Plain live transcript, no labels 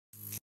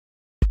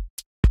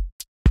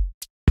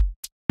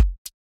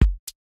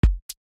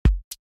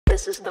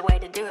This is the way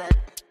to do it.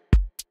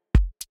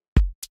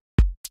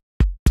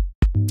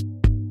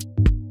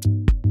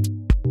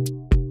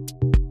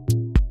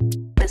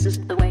 This is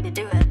the way to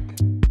do it.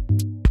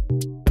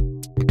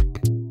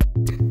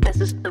 This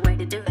is the way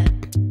to do it.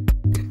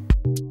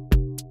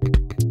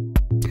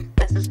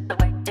 This is the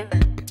way to do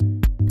it.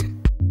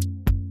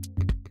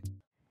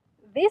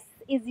 This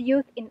is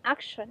Youth in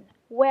Action,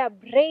 where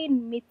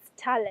brain meets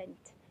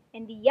talent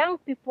and young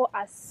people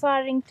are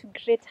soaring to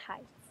great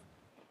heights.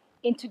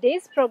 In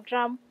today's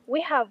program,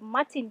 we have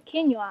Martin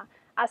Kinyua,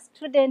 a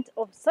student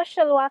of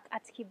social work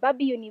at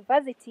Kibabi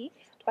University,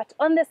 but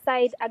on the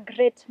side, a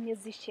great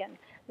musician.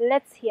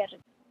 Let's hear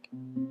it.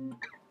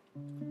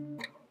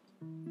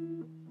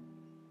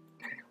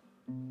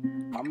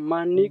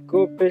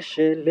 Amaniko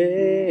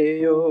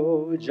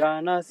pesheleo,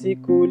 jana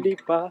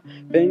sikulipa,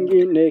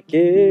 pengine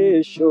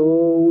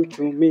kesho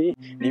uchumi,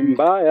 ni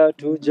mbaya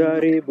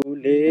tujaribu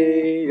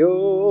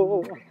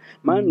leo.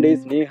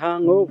 Mondays ni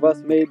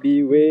hangovers,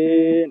 maybe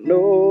we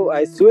no,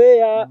 I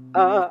swear,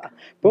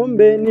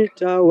 pombe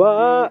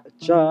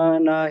nitawacha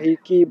na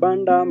hiki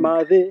banda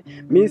madhe,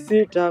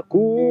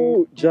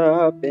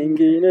 misitakuja,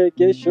 pengine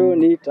kesho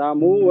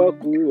nitamua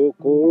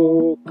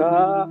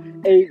kuokoka,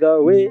 either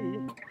way.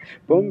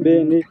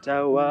 Pombe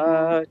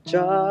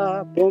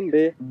nitawacha,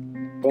 pombe,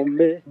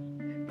 pombe,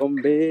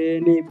 pombe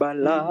ni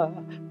bala,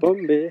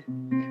 pombe,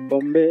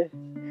 pombe,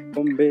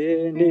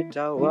 pombe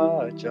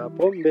nitawacha,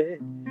 pombe,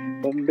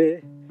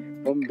 pombe,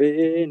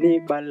 pombe ni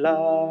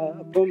bala,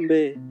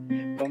 pombe,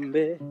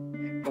 pombe,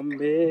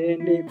 pombe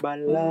ni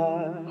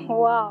bala.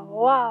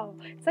 Wow,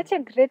 such a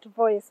great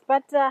voice.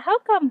 But how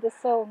come the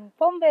song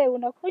Pombe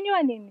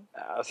unakunywa nini?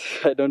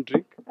 I don't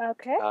drink.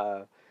 Okay.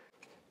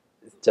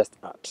 It's just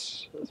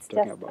art. It's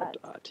talking just about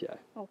art, yeah.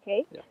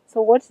 Okay. Yeah.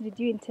 So what did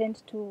you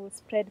intend to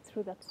spread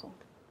through that song?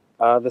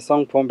 The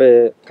song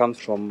Pombe comes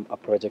from a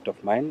project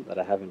of mine that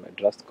I have in my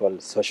draft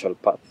called Social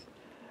Path.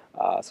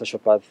 Social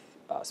Path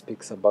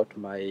speaks about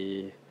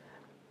my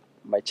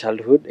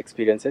childhood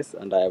experiences,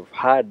 and I've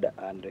had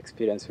an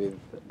experience with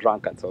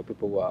drunkards or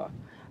people who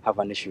have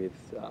an issue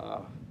with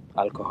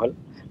alcohol.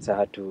 So I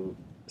had to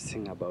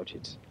sing about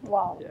it.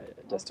 Wow. Yeah,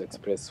 just to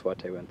express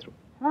what I went through.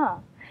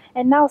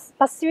 And now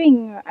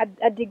pursuing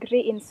a degree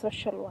in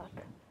social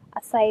work,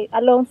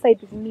 alongside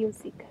with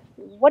music,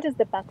 what is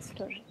the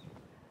backstory?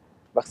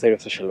 Backside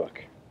of social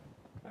work.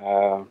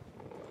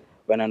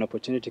 When an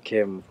opportunity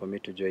came for me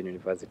to join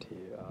university,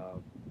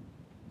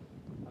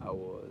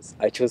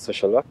 I chose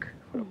social work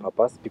for a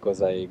purpose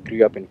because I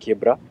grew up in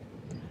Kibra,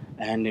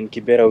 and in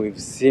Kibera we've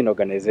seen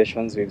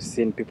organizations, we've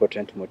seen people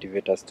trying to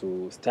motivate us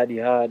to study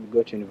hard,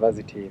 go to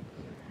university.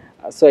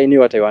 So I knew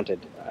what I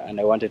wanted, and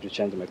I wanted to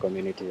change my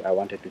community. I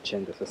wanted to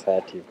change the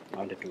society. I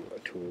wanted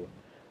to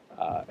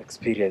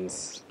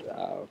experience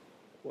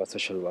what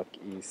social work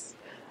is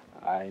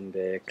in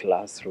the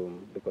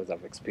classroom because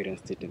I've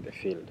experienced it in the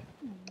field.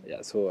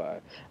 Yeah, so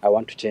I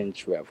want to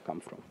change where I've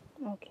come from.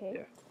 Okay.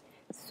 Yeah.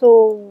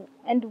 So,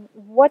 and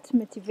what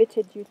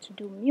motivated you to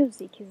do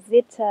music? Is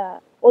it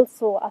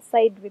also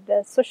aside with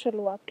the social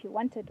work, you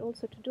wanted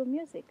also to do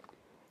music?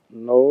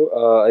 No,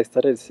 I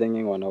started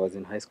singing when I was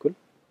in high school,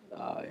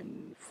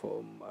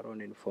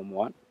 around in Form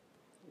 1.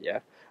 Yeah,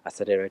 I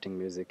started writing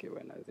music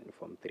when I was in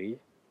Form 3.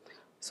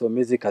 So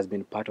music has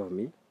been part of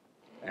me,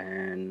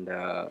 and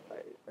I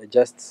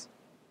just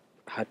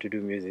had to do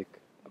music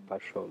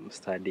apart from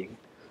studying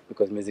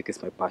because music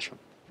is my passion.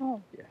 Oh,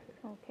 yeah.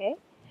 Okay.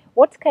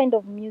 What kind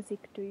of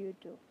music do you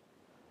do?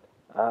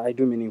 I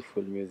do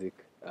meaningful music.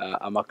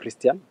 I'm a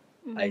Christian.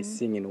 I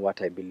sing in what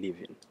I believe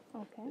in.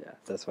 Okay. Yeah,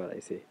 that's what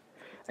I say.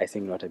 I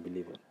sing in what I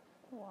believe in.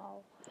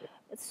 Wow.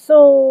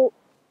 So,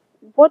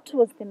 what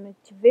was the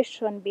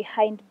motivation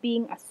behind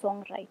being a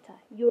songwriter?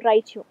 You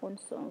write your own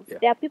songs. Yeah.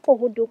 There are people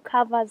who do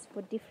covers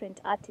for different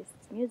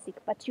artists'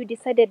 music, but you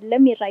decided,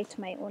 let me write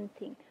my own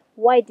thing.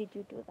 Why did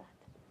you do that?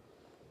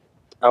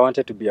 I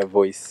wanted to be a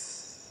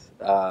voice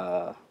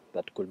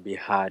that could be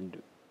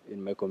heard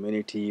in my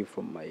community,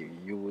 from my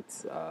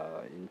youth,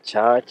 in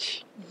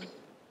church,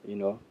 you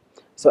know.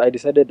 So I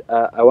decided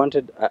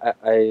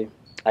I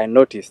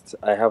noticed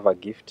I have a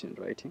gift in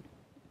writing.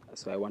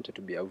 So I wanted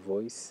to be a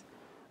voice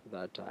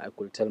that I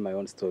could tell my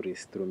own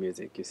stories through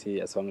music. You see,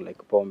 a song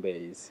like Pombe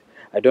is,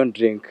 I don't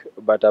drink,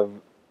 but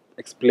I've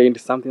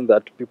explained something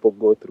that people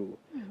go through.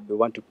 We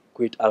want to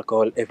quit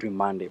alcohol every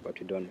Monday, but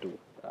we don't do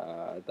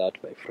that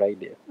by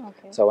Friday.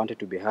 Okay. So I wanted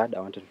to be heard,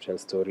 I wanted to tell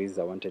stories,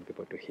 I wanted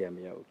people to hear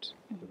me out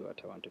with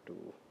what I wanted to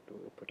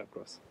put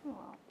across.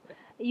 Wow.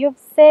 You've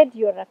said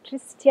you're a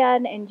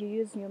Christian and you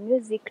use your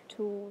music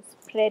to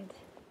spread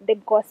the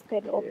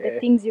gospel of the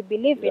things you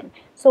believe in.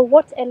 So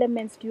what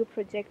elements do you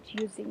project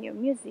using your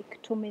music?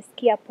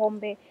 Tumesikia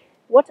Pombe.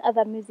 What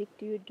other music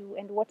do you do,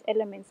 and what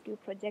elements do you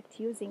project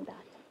using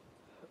that?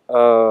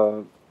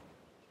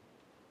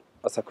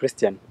 As a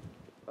Christian,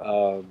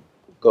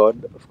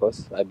 God, of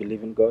course, I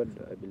believe in God.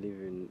 I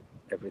believe in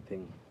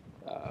everything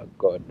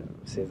God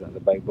says in the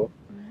Bible.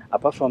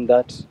 Apart from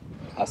that,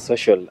 I've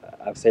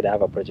said I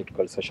have a project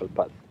called Social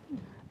Path.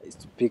 It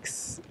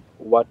speaks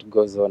what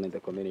goes on in the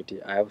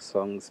community. I have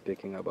songs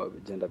speaking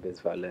about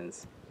gender-based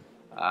violence.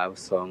 I have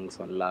songs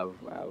on love.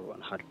 I have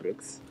on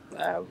heartbreaks.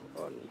 I have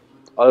on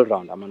all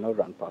round. I'm an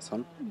all-round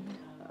person.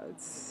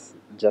 It's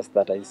just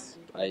that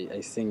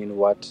I sing in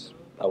what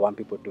I want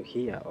people to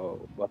hear or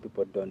what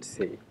people don't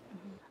say.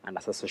 And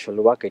as a social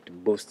worker,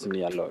 it boosts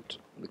me a lot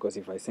because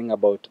if I sing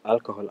about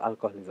alcohol,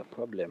 alcohol is a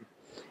problem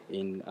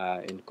in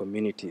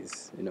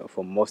communities. You know,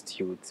 for most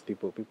youths,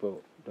 people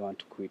don't want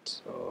to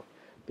quit or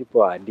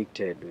people are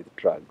addicted with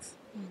drugs.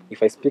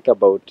 If I speak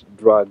about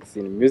drugs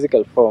in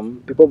musical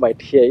form, people might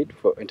hear it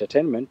for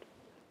entertainment,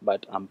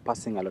 but I'm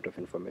passing a lot of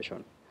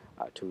information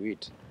to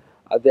it.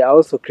 There are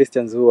also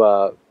Christians who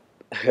are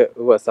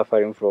who are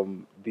suffering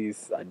from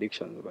these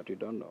addictions, but we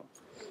don't know.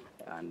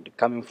 And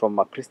coming from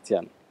a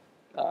Christian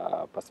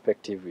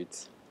perspective,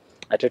 it's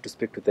I try to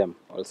speak to them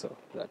also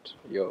that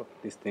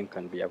this thing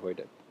can be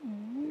avoided.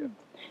 Yeah.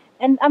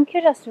 And I'm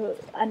curious to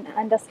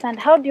understand,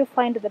 how do you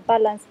find the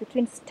balance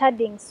between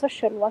studying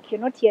social work,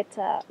 you've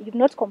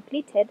not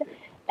completed,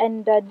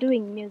 and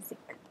doing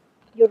music?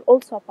 You're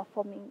also a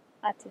performing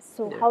artist,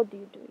 so Yeah. how do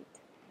you do it?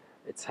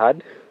 It's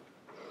hard.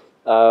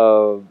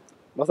 Uh,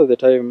 Most of the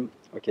time,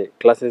 okay,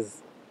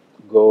 classes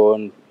go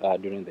on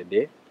during the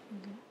day.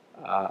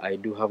 I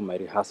do have my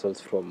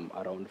rehearsals from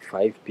around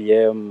 5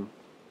 p.m.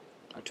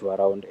 to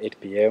around 8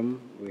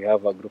 p.m. We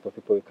have a group of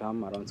people who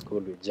come around school,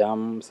 we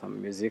jam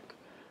some music.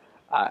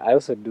 I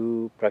also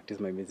do practice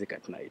my music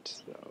at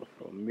night. So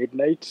from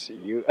midnight,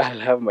 I'll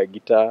have my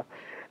guitar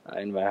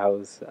in my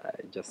house.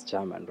 I just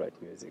jam and write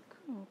music.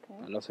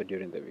 Okay. And also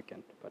during the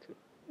weekend, partly.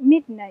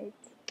 Midnight.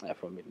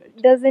 From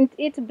midnight. Doesn't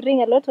it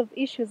bring a lot of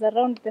issues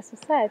around the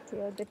society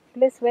or the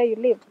place where you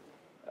live?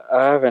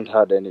 I haven't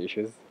had any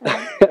issues.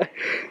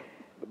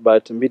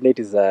 But midnight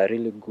is a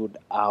really good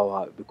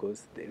hour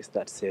because there is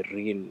that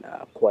serene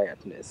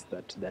quietness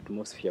that the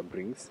atmosphere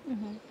brings.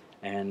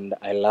 And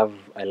I love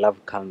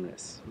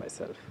calmness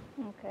myself.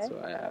 Okay.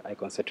 So I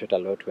concentrate a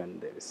lot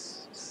when there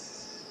is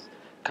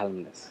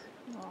calmness.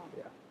 Wow.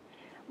 Yeah.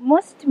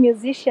 Most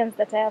musicians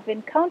that I have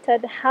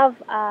encountered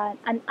have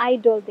an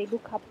idol they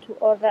look up to,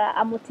 or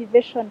a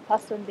motivation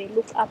person they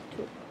look up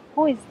to.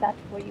 Who is that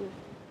for you?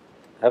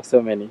 I have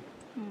so many.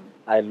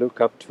 I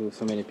look up to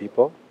so many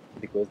people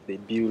because they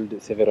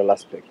build several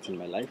aspects in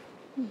my life.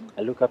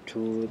 I look up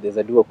to, there's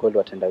a duo called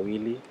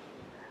Watendawili.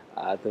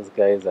 Those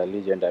guys are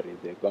legendary.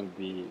 They're going to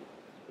be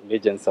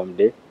legends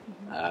someday.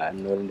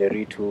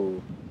 Nolnderitu,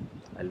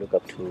 I look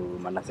up to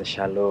Manasseh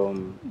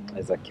Shalom,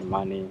 Isaac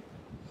Kimani.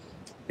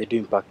 They do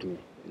impact me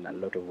in a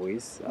lot of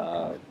ways,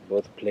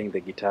 both playing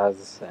the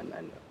guitars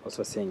and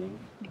also singing,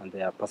 and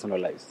their personal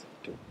lives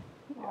too.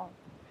 Wow.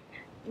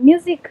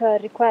 Music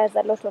requires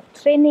a lot of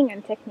training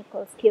and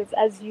technical skills.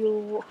 As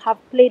you have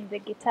played the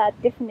guitar,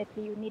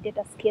 definitely you needed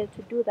a skill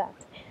to do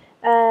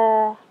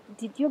that.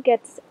 Did you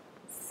get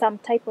some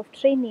type of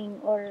training,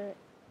 or it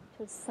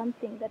was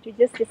something that you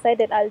just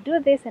decided, I'll do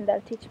this and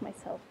I'll teach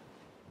myself?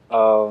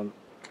 Um,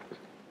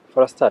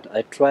 for a start,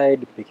 I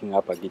tried picking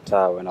up a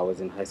guitar when I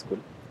was in high school,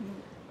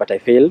 but I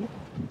failed.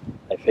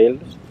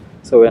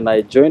 So when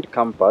I joined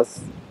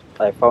campus,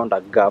 I found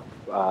a gap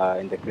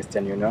in the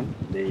Christian Union.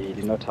 They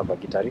did not have a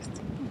guitarist.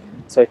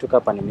 So I took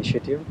up an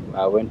initiative.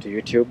 I went to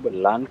YouTube,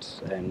 learned,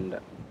 and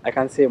I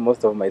can say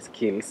most of my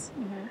skills,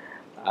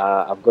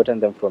 I've gotten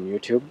them from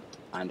YouTube,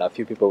 and a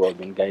few people who have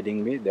been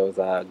guiding me. There was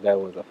a guy who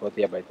was a fourth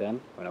year by then,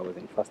 when I was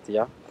in first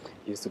year.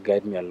 He used to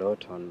guide me a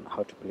lot on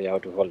how to play, how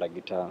to hold a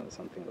guitar, and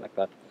something like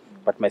that.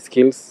 But my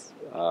skills,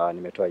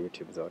 nimetoa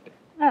YouTube zote.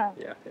 Ah.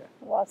 Yeah.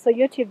 Wow, so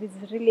YouTube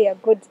is really a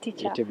good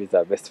teacher. YouTube is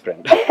our best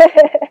friend.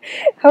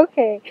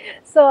 Okay,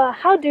 so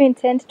how do you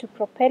intend to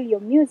propel your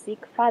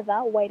music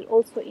further while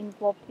also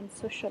involved in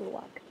social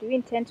work? Do you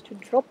intend to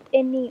drop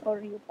any, or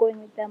are you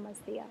going with them as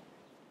they are?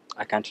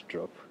 I can't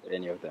drop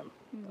any of them.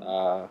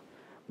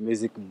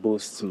 Music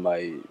boosts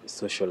my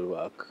social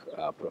work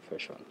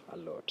profession a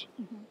lot.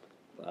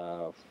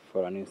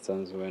 For an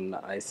instance, when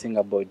I sing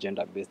about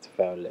gender-based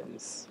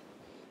violence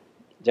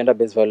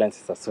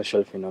is a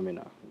social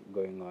phenomenon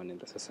going on in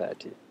the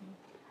society.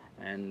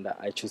 And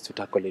I choose to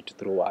tackle it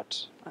through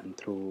art and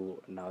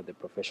through now the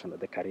profession or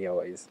the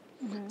career-wise.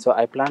 So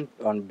I plan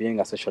on being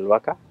a social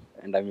worker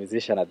and a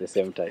musician at the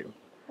same time.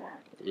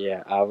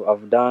 Yeah,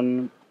 I've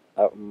done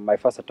my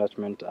first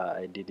attachment.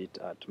 I did it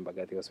at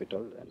Mbagathi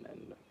Hospital,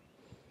 and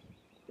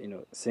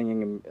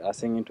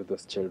singing to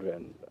those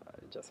children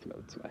just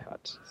melts my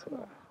heart.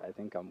 So I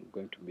think I'm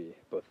going to be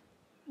both.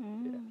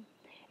 Yeah.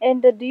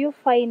 And do you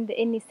find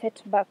any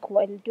setback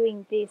while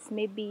doing this,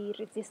 maybe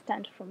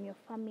resistance from your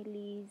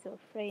families or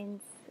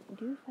friends?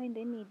 Do you find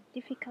any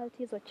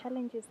difficulties or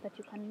challenges that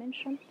you can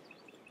mention?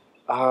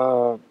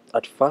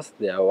 At first,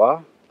 there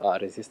were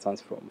resistance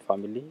from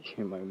family.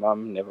 My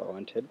mom never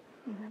wanted.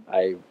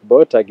 I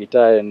bought a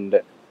guitar, and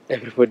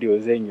everybody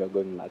was saying you're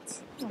going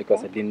nuts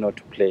because I didn't know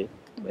to play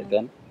by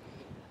then.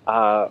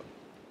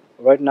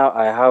 Right now,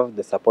 I have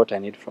the support I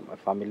need from my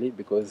family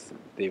because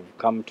they've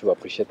come to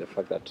appreciate the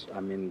fact that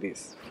I'm in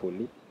this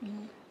fully,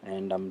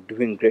 and I'm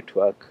doing great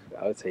work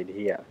outside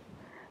here.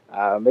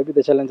 Maybe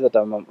the challenge that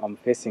I'm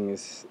facing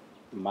is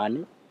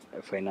money.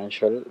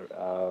 financial,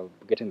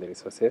 getting the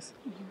resources.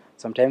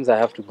 Sometimes I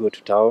have to go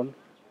to town,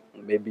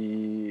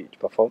 maybe to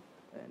perform,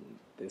 and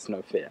there's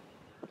no fare.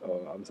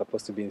 Or I'm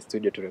supposed to be in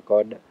studio to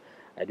record.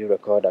 I do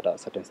record at a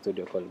certain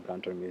studio called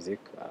Branton Music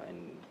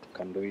in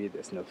Kandui.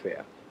 There's no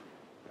fare.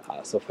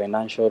 So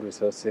financial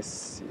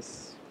resources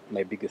is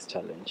my biggest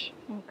challenge,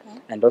 Okay.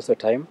 and also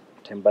time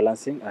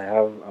balancing.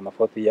 I'm a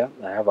fourth year.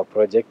 I have a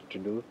project to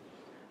do.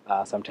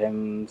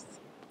 Sometimes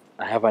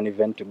I have an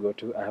event to go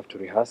to. I have to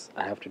rehearse.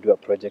 I have to do a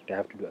project. I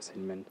have to do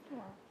assignment.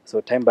 Wow.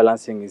 So time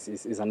balancing is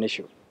an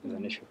issue. Is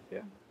an issue.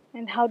 Yeah.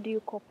 And how do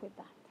you cope with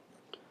that?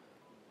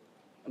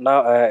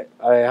 Now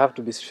I have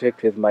to be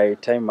strict with my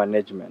time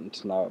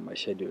management. Now my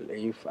schedule.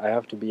 If I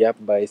have to be up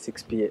by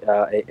 6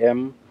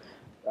 a.m.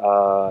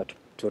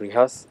 To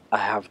rehearse, I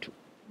have to.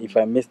 If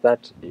I miss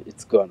that,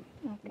 it's gone.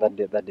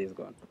 Okay. That day is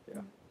gone.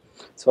 Yeah.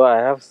 So I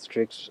have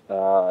strict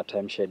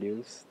time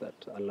schedules that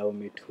allow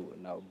me to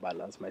now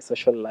balance my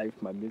social life,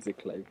 my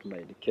music life, my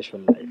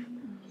education life.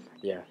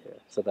 Yeah, yeah.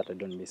 So that I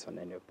don't miss on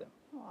any of them.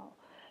 Wow.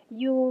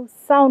 You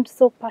sound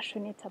so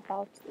passionate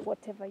about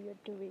whatever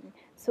you're doing.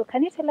 So,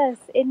 can you tell us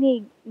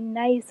any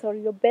nice or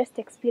your best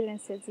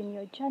experiences in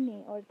your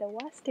journey or the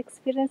worst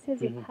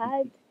experiences you've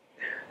had?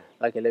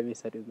 Okay, let me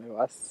start with my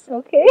worst.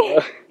 Okay.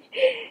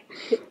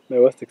 My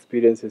worst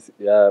experiences.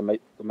 My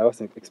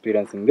worst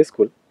experience in this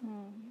school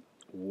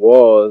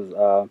was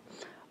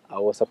I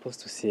was supposed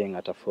to sing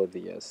at a fourth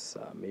year's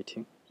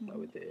meeting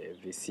with the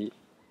VC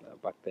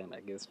back then, I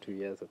guess 2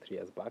 years or 3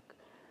 years back,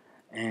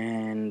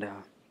 and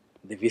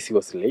the VC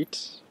was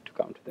late to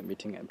come to the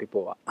meeting, and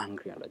people were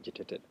angry and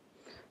agitated.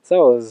 So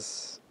I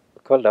was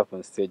called up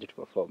on stage to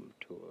perform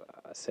to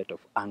a set of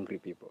angry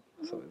people.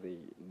 So they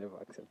never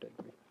accepted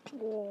me.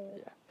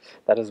 Yeah,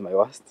 that is my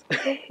worst.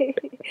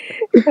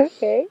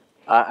 Okay.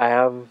 I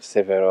have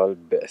several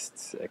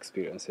best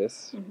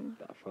experiences.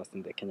 First,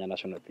 in the Kenya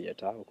National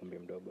Theatre, Ukumbi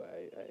Mdogo,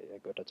 I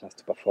got a chance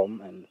to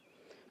perform, and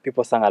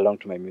people sang along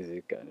to my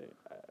music, and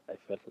I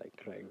felt like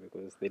crying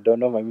because they don't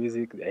know my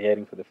music, they're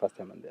hearing for the first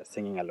time, and they're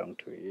singing along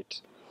to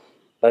it.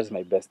 That is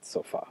my best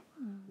so far.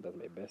 That's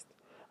my best.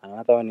 And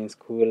another one in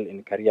school,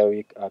 in Career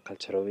Week,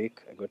 Cultural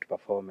Week, I got to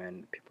perform,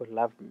 and people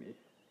loved me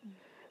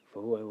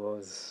for who I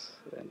was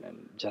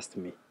and just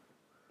me.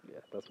 Yeah,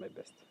 that's my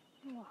best.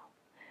 Wow.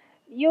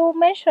 You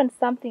mentioned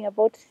something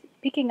about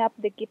picking up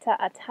the guitar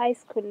at high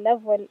school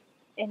level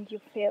and you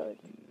failed.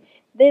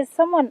 There's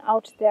someone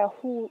out there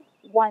who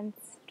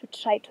wants to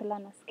try to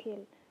learn a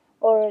skill,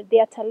 or they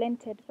are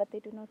talented but they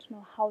do not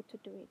know how to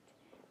do it.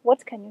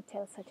 What can you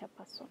tell such a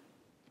person?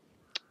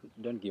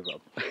 Don't give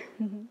up.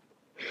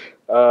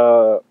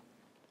 uh,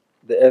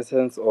 the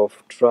essence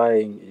of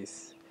trying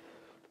is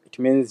it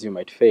means you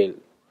might fail,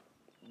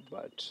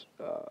 but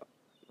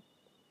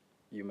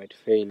you might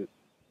fail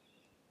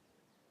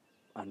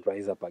and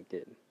rise up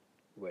again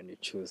when you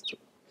choose to.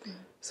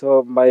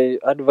 So my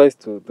advice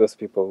to those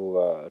people who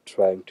are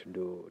trying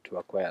to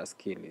acquire a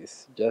skill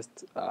is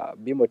just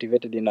be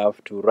motivated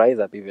enough to rise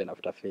up even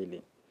after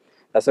failing.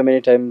 So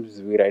many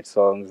times we write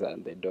songs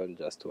and they don't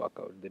just work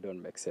out, they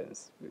don't make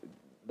sense.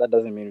 That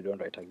doesn't mean we don't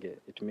write again.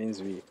 It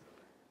means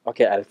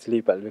okay, I'll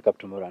sleep, I'll wake up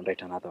tomorrow and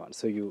write another one.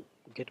 So you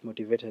get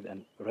motivated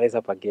and rise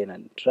up again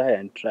and try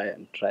and try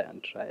and try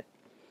and try.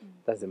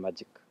 That's the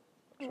magic.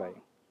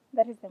 Trying.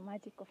 That is the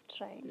magic of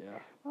trying. Yeah.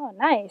 Oh,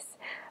 nice.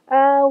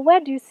 Where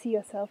do you see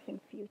yourself in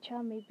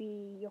future?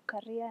 Maybe your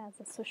career as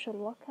a social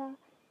worker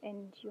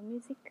and your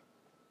music?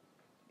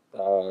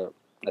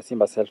 I see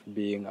myself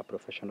being a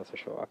professional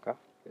social worker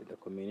in the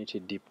community,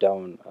 deep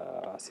down,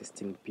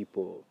 assisting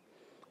people,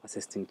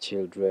 assisting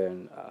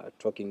children,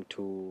 talking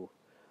to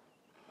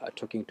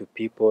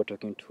people,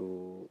 talking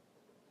to,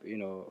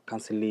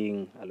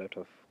 counseling, a lot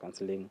of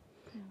counseling.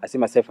 I see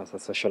myself as a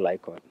social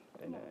icon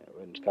when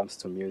it comes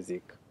to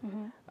music.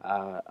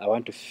 I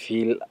want to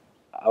feel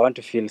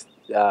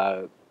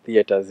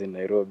theaters in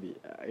Nairobi,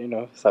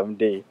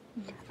 someday,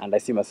 and I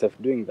see myself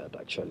doing that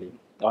actually.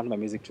 I want my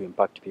music to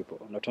impact people,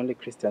 not only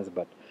Christians,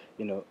 but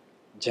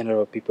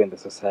general people in the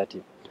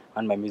society. I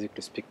want my music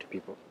to speak to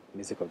people,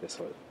 music of the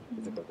soul,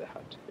 music of the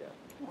heart. Yeah.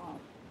 Wow.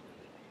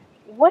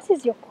 What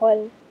is your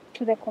call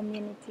to the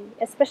community,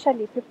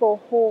 especially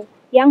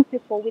young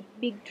people with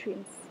big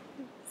dreams,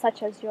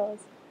 such as yours,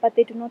 but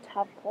they do not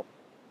have hope?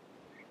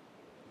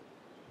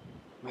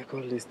 My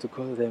call is to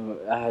call them,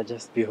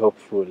 just be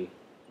hopeful.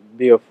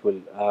 Be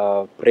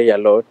hopeful. Pray a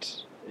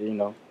lot,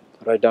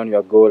 write down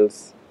your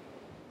goals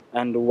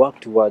and work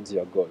towards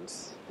your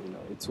goals.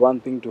 It's one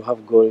thing to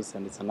have goals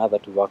and it's another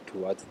to work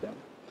towards them.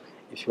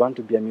 If you want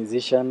to be a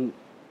musician,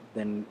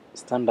 then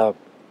stand up,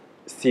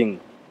 sing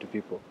to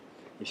people.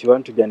 If you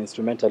want to be an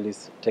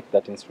instrumentalist, take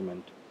that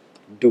instrument.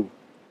 Do.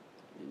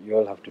 You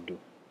all have to do.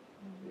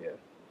 Yeah.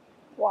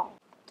 Wow.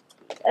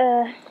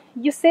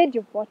 You said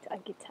you bought a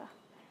guitar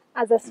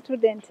as a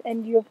student,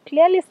 and you've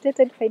clearly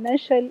stated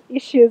financial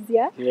issues,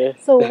 yeah? Yeah.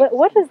 So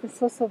what is the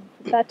source of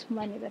that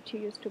money that you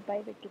used to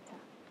buy the guitar?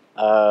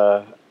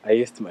 I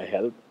used my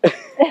help.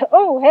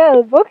 Oh,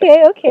 help.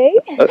 Okay.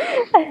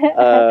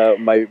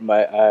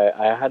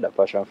 I had a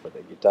passion for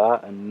the guitar,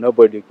 and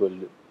nobody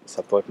could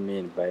support me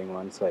in buying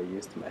one, so I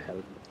used my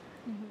help.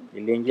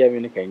 Iliingia mi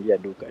nikaingia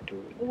duka tu.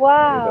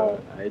 Wow.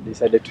 I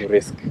decided to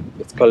risk.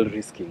 It's called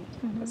risking.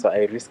 So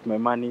I risked my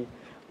money,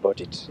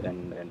 bought it,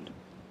 and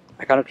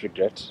I cannot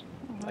regret.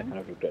 I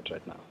cannot regret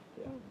right now.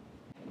 Yeah.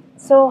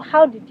 So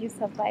how did you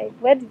survive?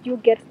 Where did you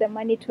get the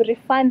money to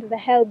refund the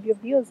help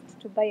you've used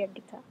to buy a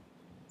guitar?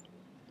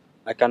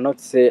 I cannot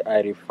say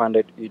I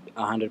refunded it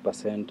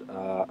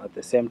 100% at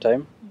the same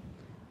time,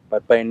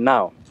 but by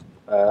now,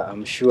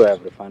 I'm sure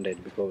I've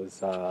refunded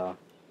because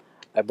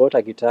I bought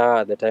a guitar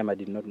at the time I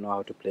did not know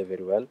how to play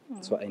very well.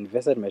 So I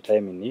invested my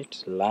time in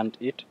it, learned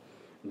it,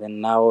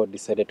 then now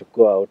decided to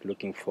go out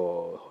looking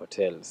for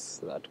hotels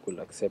that could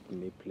accept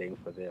me playing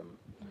for them.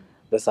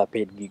 Those are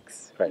paid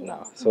gigs right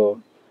now.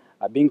 So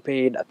I'm being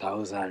paid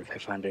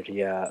 1,500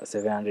 here,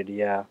 700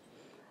 here.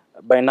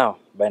 By now,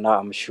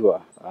 I'm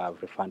sure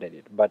I've refunded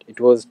it. But it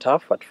was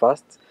tough at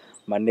first,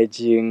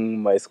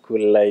 managing my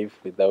school life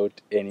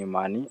without any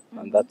money,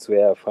 and that's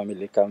where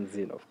family comes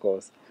in, of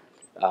course.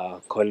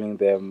 Calling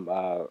them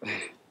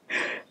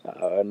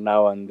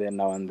now and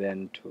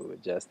then to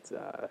just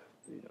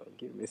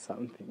give me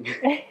something.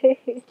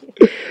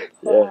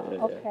 Wow,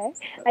 Yeah. okay.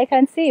 I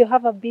can see you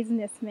have a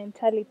business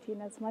mentality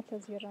in as much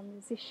as you're a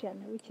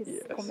musician, which is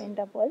Yes.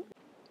 commendable.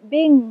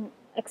 Being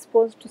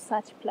exposed to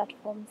such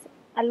platforms,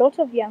 a lot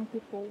of young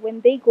people,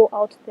 when they go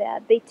out there,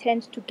 they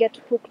tend to get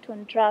hooked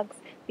on drugs,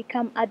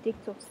 become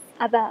addicts of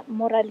other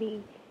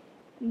morally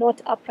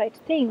not upright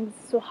things.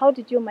 So, how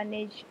did you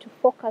manage to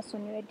focus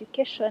on your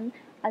education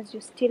as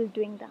you're still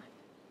doing that?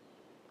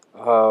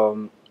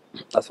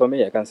 As for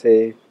me, I can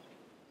say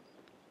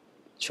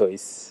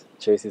choice.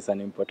 Choice is an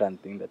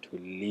important thing that we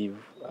live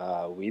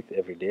with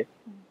every day.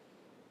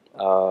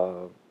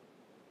 Uh,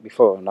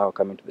 Before now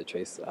coming to the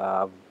choice,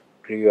 I've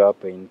grew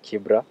up in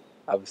Kibra.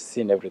 I've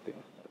seen everything.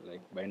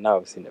 Like by now,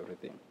 I've seen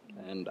everything,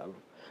 and I've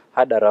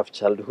had a rough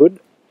childhood.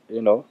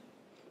 You know,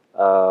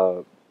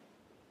 uh,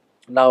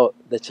 now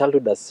the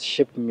childhood has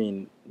shaped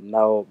me.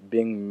 Now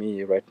being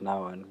me right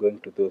now and going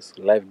to those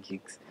live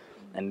gigs,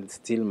 and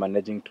still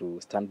managing to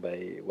stand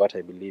by what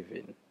I believe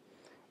in.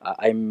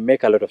 I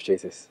make a lot of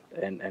choices,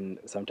 and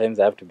sometimes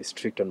I have to be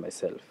strict on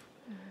myself.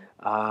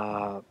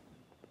 Uh,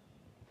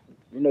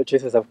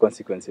 choices have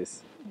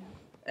consequences,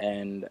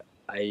 and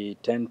I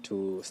tend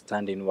to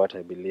stand in what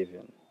I believe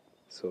in.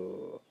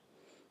 So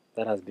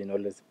that has been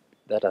always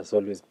that has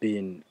always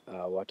been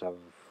what I've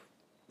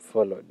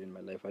followed in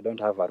my life. I don't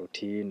have a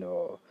routine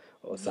or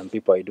some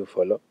people I do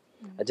follow.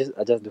 I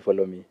just do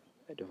follow me.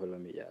 I do follow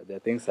me. Yeah, there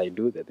are things I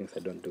do, there are things I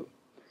don't do.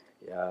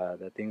 Yeah,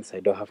 there are things I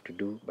don't have to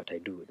do, but I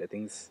do. The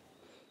things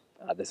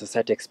the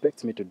society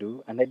expects me to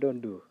do, and I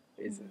don't do.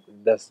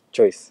 That's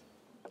choice.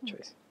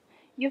 Choice.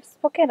 You've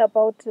spoken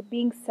about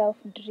being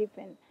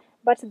self-driven,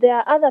 but there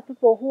are other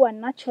people who are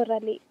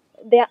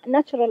their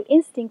natural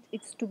instinct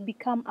is to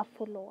become a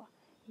follower.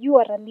 You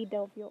are a leader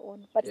of your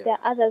own, but Yeah. there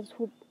are others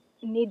who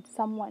need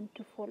someone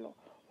to follow.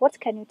 What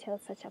can you tell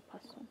such a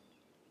person?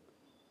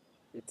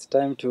 It's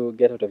time to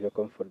get out of your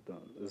comfort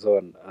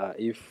zone.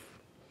 If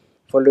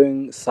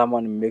following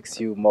someone makes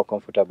you more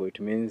comfortable, it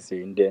means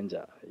you're in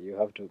danger. You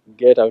have to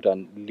get out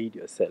and lead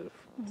yourself.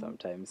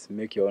 Sometimes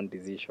make your own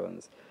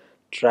decisions.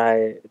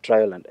 Try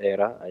trial and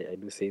error. I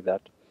do say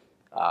that.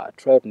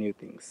 Try out new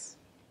things.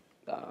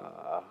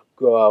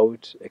 Go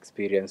out,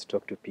 experience,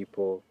 talk to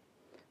people,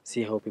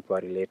 see how people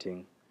are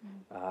relating.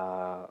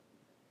 Uh,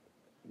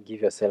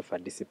 Give yourself a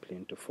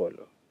discipline to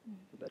follow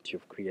that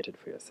you've created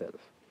for yourself.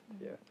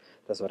 Yeah,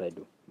 that's what I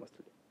do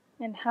mostly.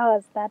 And how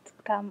has that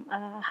come?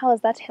 How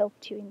has that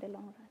helped you in the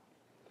long run?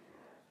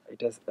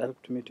 It has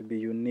helped me to be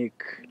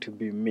unique, to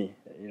be me,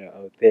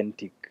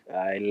 authentic.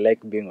 I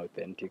like being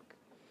authentic.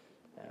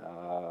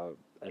 Uh,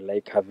 I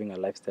like having a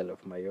lifestyle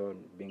of my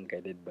own, being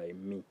guided by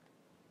me.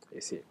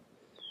 You see,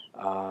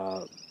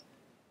 uh,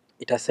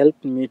 it has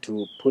helped me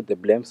to put the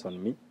blames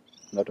on me,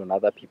 not on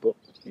other people.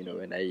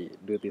 When I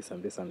do this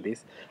and this and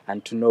this,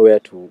 and to know where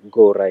to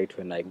go right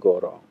when I go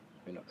wrong.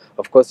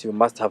 Of course, you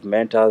must have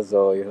mentors,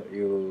 or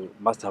you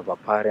must have a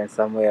parent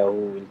somewhere who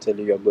will tell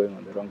you you're going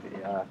on the wrong,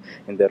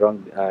 in the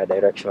wrong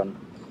direction.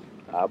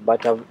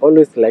 But I've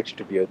always liked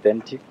to be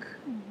authentic.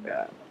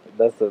 Uh,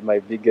 that's my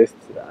biggest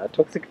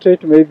toxic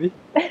trait, maybe.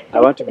 I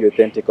want to be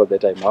authentic all the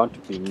time. I want to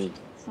be me.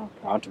 I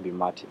Okay. want to be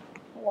Martin.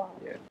 Wow.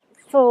 Yeah.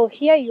 So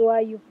here you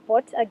are, you've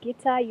bought a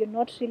guitar, you're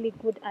not really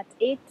good at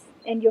it,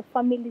 and your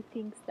family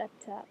thinks that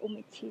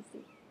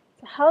umechizi.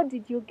 So how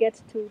did you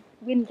get to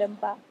win them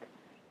back?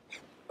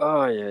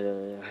 Oh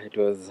yeah. It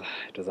was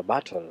a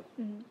battle.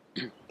 Mm.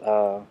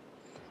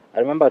 I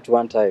remember at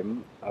one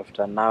time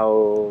after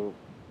now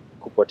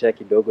kupotea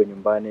kidogo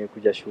nyumbani,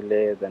 kuja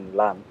shule, then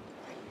learn.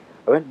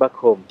 I went back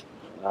home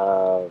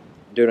uh,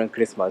 during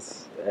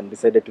Christmas and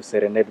decided to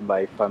serenade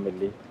my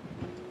family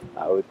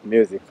with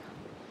music.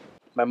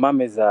 My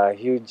mom is a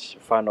huge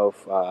fan of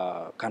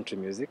country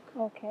music.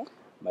 Okay.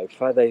 My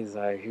father is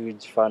a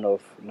huge fan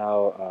of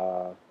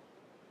now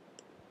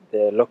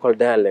the local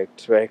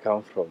dialect where I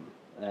come from.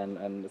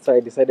 And so I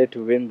decided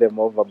to win them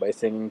over by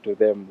singing to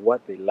them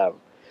what they love.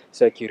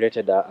 So I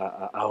curated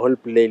a whole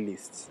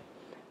playlist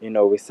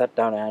we sat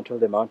down and I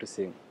told them I want to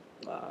sing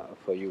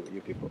for you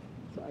people.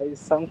 So I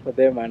sang for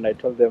them and I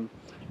told them,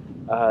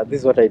 this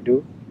is what I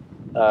do.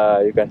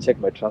 You can check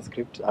my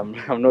transcript.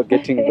 I'm not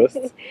getting lost.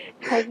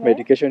 Okay.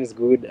 Medication is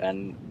good,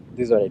 and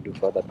this is what I do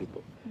for other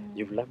people.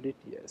 You've loved it,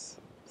 yes.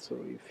 So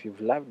if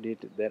you've loved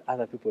it, then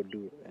other people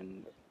do,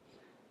 and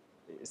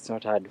it's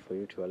not hard for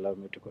you to allow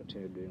me to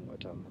continue doing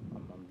what I'm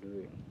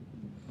doing.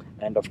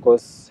 And of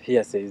course,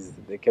 hearsays,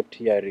 they kept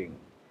hearing,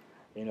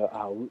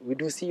 we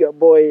do see your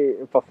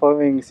boy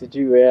performing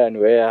CG where and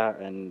where,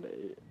 and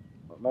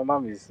my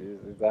mom is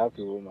a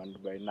happy woman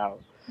by now,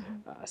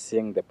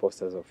 seeing the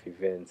posters of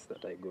events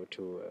that I go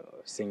to,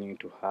 singing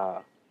to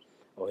her,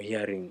 or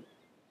hearing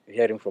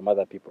from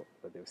other people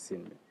that they've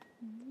seen me.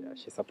 Yeah,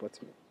 she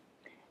supports me.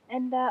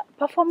 And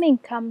performing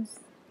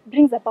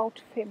brings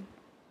about fame.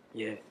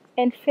 Yeah.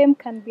 And fame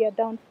can be a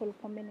downfall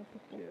for many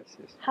people. Yes,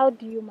 yes. How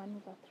do you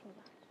maneuver through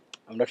that?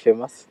 I'm not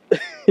famous.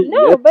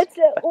 No, yet. but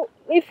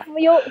if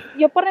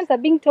your parents are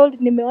being told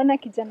nimeona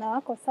kijana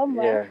wako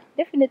somewhere, Yeah.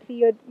 definitely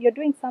you're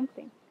doing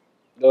something.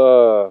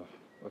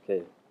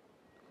 Okay.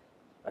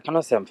 I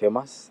cannot say I'm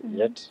famous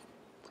yet,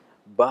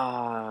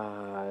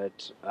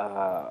 but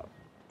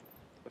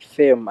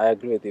fame, I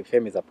agree with you,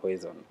 fame is a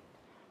poison.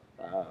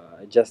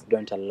 I just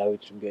don't allow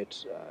it to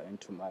get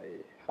into my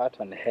heart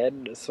and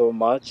head so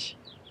much.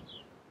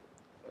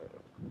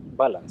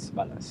 Balance.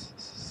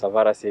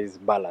 Savara says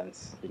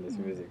balance in his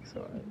music,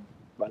 so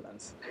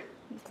balance.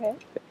 Okay.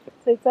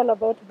 So it's all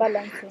about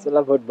balancing. It's all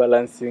about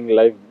balancing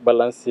life,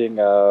 balancing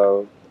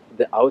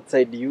the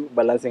outside you,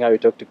 balancing how you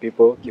talk to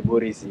people,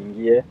 kiburi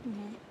isiingie,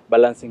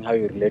 balancing how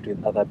you relate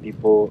with other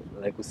people,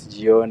 like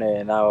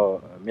usijione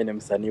now mimi ni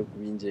msanii huku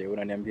nje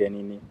unaniambia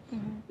nini.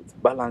 It's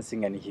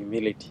balancing and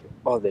humility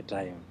all the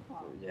time.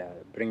 Yeah,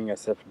 bringing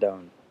yourself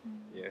down.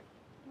 Yeah.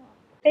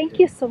 Thank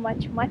you so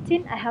much,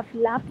 Martin. I have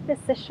loved the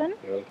session.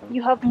 You're welcome.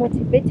 You have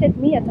motivated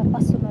me at a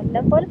personal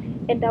level,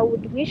 and I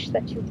would wish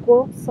that you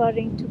go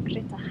soaring to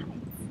greater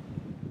heights.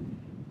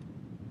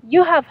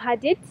 You have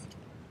had it.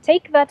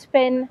 Take that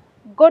pen,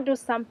 go do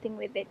something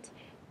with it.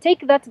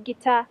 Take that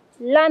guitar,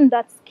 learn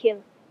that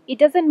skill. It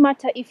doesn't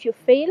matter if you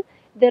fail,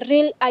 the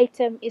real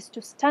item is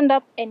to stand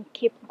up and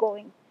keep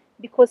going,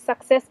 because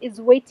success is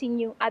waiting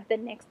you at the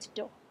next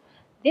door.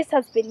 This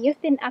has been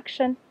Youth in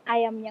Action. I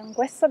am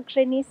Nyangweso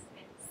Grenis.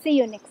 See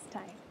you next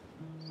time.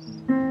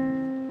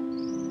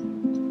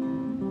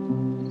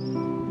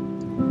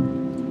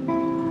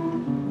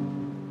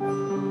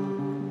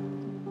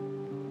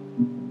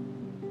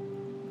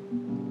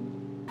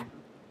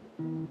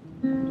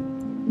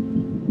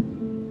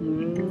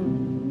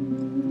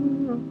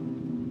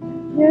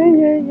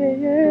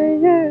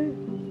 Yeah.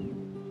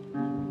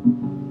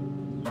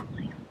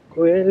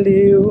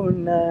 Kweli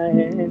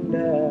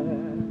unaenda,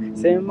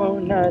 sema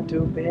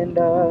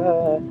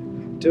unatupenda,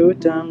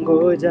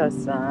 tutangoja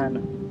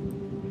sana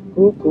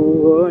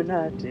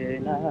kukuona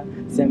tena.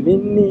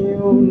 Semini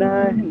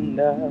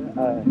unaenda,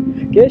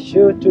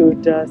 kesho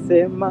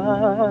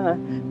tutasema,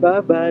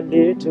 baba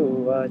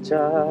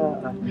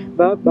lituacha,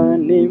 baba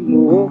ni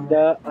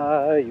muda.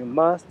 You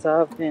must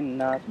have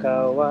been a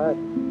coward,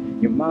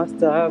 you must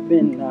have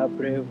been a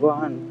brave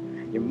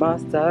one, you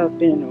must have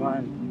been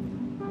one.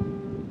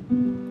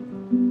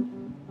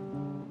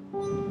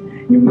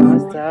 You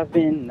must have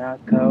been a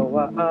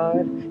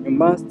coward, you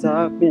must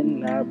have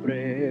been a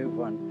brave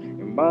one,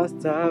 you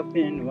must have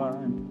been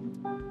one.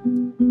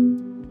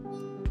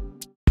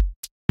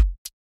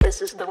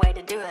 This is the way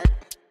to do it.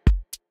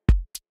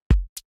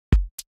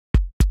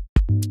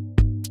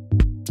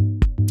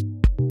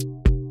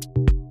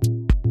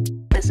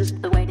 This is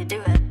the